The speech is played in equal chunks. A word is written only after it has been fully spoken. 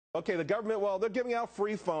Okay, the government, well, they're giving out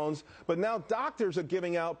free phones, but now doctors are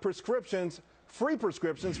giving out prescriptions, free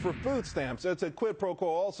prescriptions for food stamps. It's a quid pro quo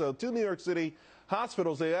also. Two New York City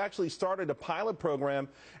hospitals, they actually started a pilot program,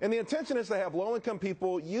 and the intention is to have low-income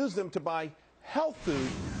people use them to buy health food.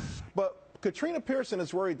 But Katrina Pierson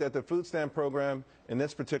is worried that the food stamp program in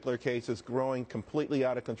this particular case is growing completely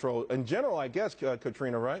out of control. In general, I guess,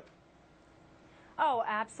 Katrina, right? Oh,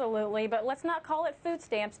 absolutely. But let's not call it food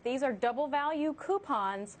stamps. These are double value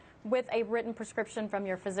coupons with a written prescription from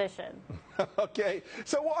your physician. Okay.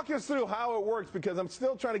 So walk us through how it works, because I'm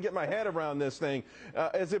still trying to get my head around this thing.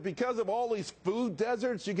 Is it because of all these food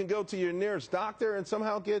deserts you can go to your nearest doctor and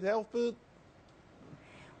somehow get health food?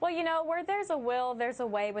 Well, you know, where there's a will, there's a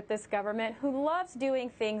way with this government who loves doing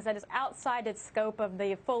things that is outside its scope of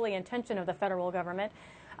the fully intention of the federal government.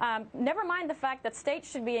 Never mind the fact that states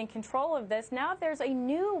should be in control of this. Now there's a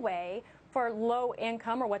new way for low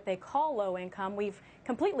income, or what they call low income. We've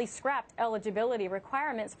completely scrapped eligibility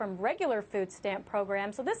requirements from regular food stamp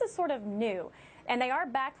programs. So this is sort of new. And they are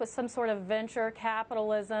backed with some sort of venture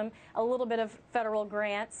capitalism, a little bit of federal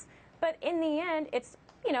grants. But in the end, it's,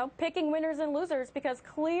 you know, picking winners and losers, because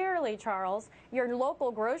clearly, Charles, your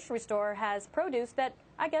local grocery store has produce that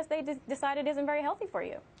I guess they decided isn't very healthy for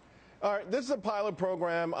you. All right, this is a pilot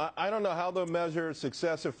program. I don't know how they'll measure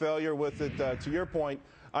success or failure with it. To your point,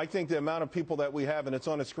 I think the amount of people that we have, and it's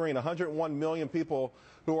on the screen, 101 million people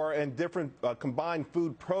who are in different combined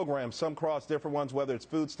food programs, some cross different ones, whether it's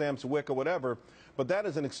food stamps, WIC, or whatever. But that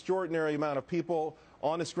is an extraordinary amount of people.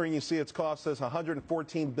 On the screen, you see it's cost us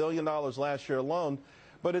 $114 billion last year alone.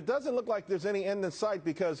 But it doesn't look like there's any end in sight,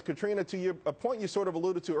 because, Katrina, to a point you sort of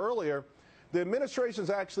alluded to earlier, the administration's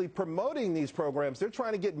actually promoting these programs. They're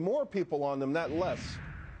trying to get more people on them, not less.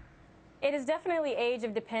 It is definitely age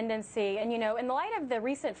of dependency. And, you know, in the light of the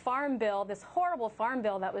recent farm bill, this horrible farm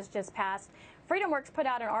bill that was just passed, FreedomWorks put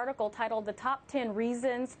out an article titled "The Top 10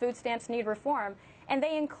 Reasons Food Stamps Need Reform." And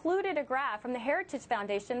they included a graph from the Heritage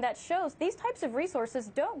Foundation that shows these types of resources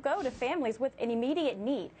don't go to families with an immediate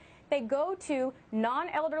need. They go to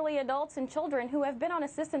non-elderly adults and children who have been on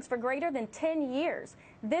assistance for greater than 10 years.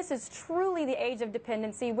 This is truly the age of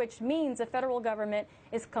dependency, which means the federal government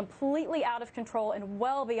is completely out of control and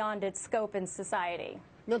well beyond its scope in society.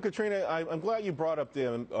 No, Katrina, I'm glad you brought up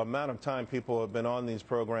the amount of time people have been on these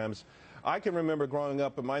programs. I can remember growing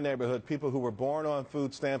up in my neighborhood, people who were born on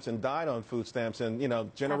food stamps and died on food stamps, and, you know,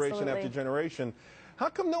 generation Absolutely. after generation. How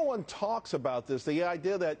come no one talks about this? The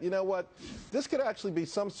idea that, you know what, this could actually be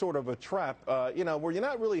some sort of a trap, you know, where you're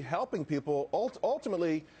not really helping people.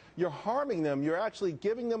 Ultimately, you're harming them. You're actually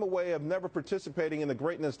giving them a way of never participating in the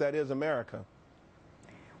greatness that is America.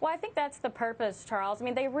 Well, I think that's the purpose, Charles. I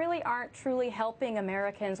mean, they really aren't truly helping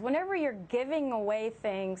Americans. Whenever you're giving away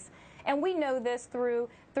things, and we know this through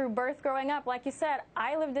birth growing up. Like you said,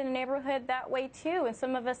 I lived in a neighborhood that way too, and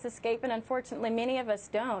some of us escape, and unfortunately many of us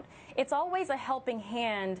don't. It's always a helping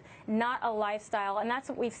hand, not a lifestyle, and that's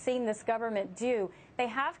what we've seen this government do. They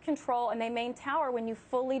have control and they maintain power when you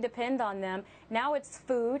fully depend on them. Now it's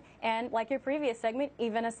food and, like your previous segment,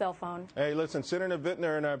 even a cell phone. Hey, listen, Senator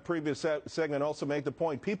Vittner in our previous segment also made the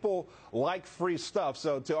point, people like free stuff,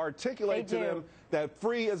 so to articulate to them that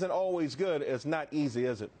free isn't always good is not easy,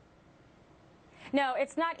 is it? No,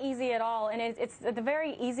 it's not easy at all, and it's the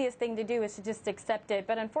very easiest thing to do is to just accept it.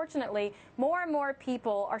 But unfortunately, more and more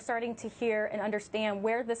people are starting to hear and understand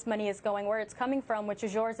where this money is going, where it's coming from, which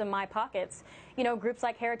is yours and my pockets. You know, groups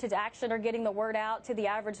like Heritage Action are getting the word out to the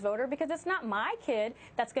average voter, because it's not my kid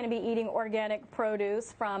that's going to be eating organic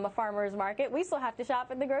produce from a farmer's market. We still have to shop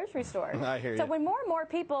at the grocery store. I hear you. So when more and more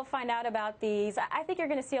people find out about these, I think you're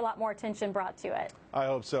going to see a lot more attention brought to it. I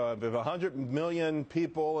hope so. If 100 million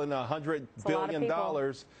people and $100 billion,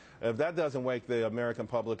 if that doesn't wake the American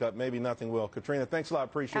public up, maybe nothing will. Katrina, thanks a lot.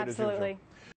 Appreciate it. Absolutely.